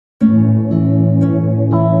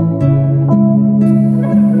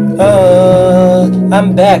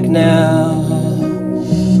I'm back now.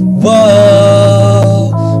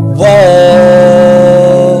 Whoa,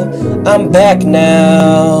 whoa, I'm back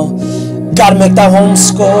now. Gotta make that home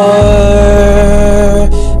score.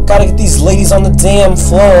 Gotta get these ladies on the damn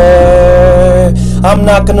floor. I'm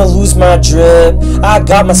not gonna lose my drip. I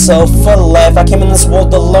got myself for life. I came in this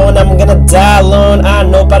world alone. I'm gonna die alone. I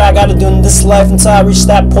know, but I gotta do in this life until I reach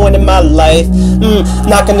that point in my life.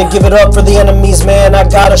 Not gonna give it up for the enemies, man. I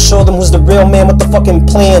gotta show them who's the real man with the fucking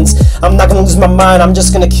plans. I'm not gonna lose my mind. I'm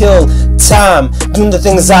just gonna kill time, doing the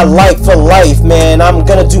things I like for life, man. I'm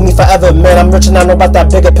gonna do me forever, man. I'm rich and I know about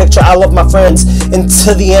that bigger picture. I love my friends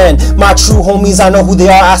until the end. My true homies, I know who they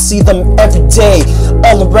are. I see them every day,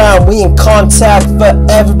 all around. We in contact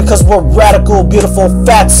forever because we're radical, beautiful,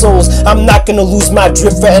 fat souls. I'm not gonna lose my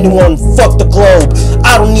drift for anyone. Fuck the globe.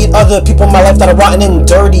 I don't need other people in my life that are rotten and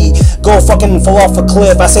dirty. Go fucking fall off a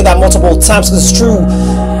cliff. I say that multiple times because it's true.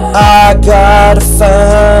 I gotta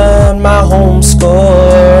find my home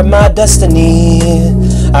score, my destiny.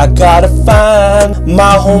 I gotta find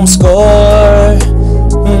my home score.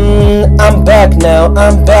 I'm back now,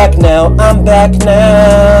 I'm back now, I'm back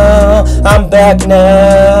now, I'm back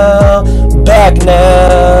now, back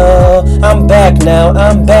now, I'm back now,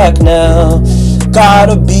 I'm back now.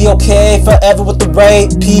 Gotta be okay forever with the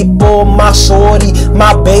right people. My shorty,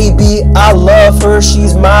 my baby, I love her,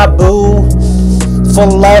 she's my boo. For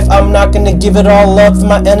life, I'm not gonna give it all up for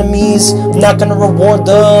my enemies. I'm not gonna reward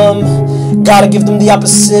them. Gotta give them the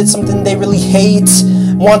opposite, something they really hate.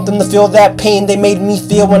 Want them to feel that pain they made me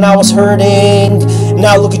feel when I was hurting.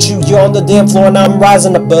 Now look at you, you're on the damn floor and I'm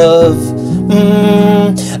rising above.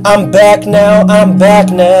 I'm back now, I'm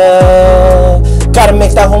back now. Gotta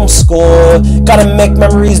make that home score. Gotta make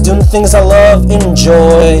memories, doing the things I love,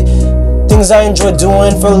 enjoy. Things I enjoy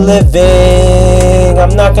doing for a living.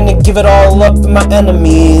 I'm not gonna give it all up for my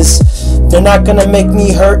enemies. They're not gonna make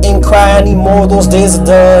me hurt and cry anymore. Those days are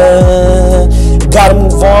done. Gotta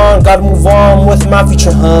move on with my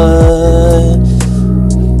future, hun.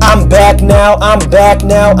 I'm back now, I'm back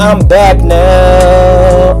now, I'm back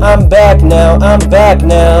now. I'm back now, I'm back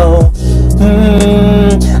now.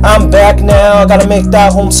 I'm back now, gotta make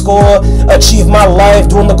that home score. Achieve my life,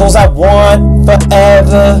 doing the goals I want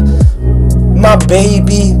forever. My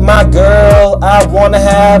baby, my girl, I wanna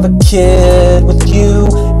have a kid with you.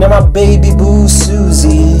 Now my baby boo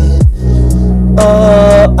Susie.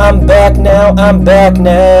 I'm back now, I'm back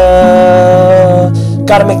now.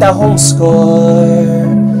 Gotta make that home score.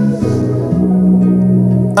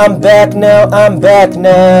 I'm back now, I'm back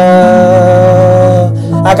now.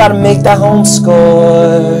 I gotta make that home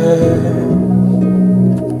score.